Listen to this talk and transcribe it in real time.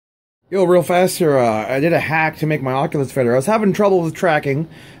Yo, real fast here, I did a hack to make my Oculus fitter. I was having trouble with tracking.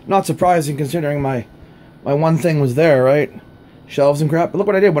 Not surprising considering my one thing was there, right? Shelves and crap. But look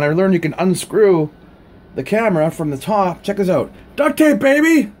what I did. When I learned you can unscrew the camera from the top. Check this out. Duct tape,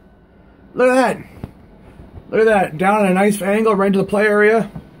 baby! Look at that. Look at that. Down at a nice angle right into the play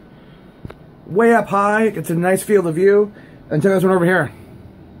area. Way up high. It's a nice field of view. And check this one over here.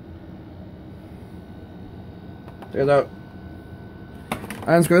 Check it out.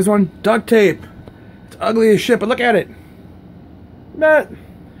 I unscrew this one. Duct tape. It's ugly as shit, but look at it. That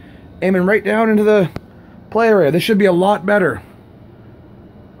aiming right down into the play area. This should be a lot better.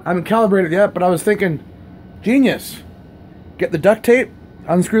 I haven't calibrated yet, but I was thinking, genius. Get the duct tape,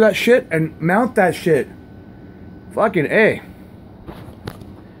 unscrew that shit, and mount that shit. Fucking A.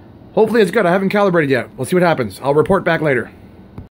 Hopefully it's good. I haven't calibrated yet. We'll see what happens. I'll report back later.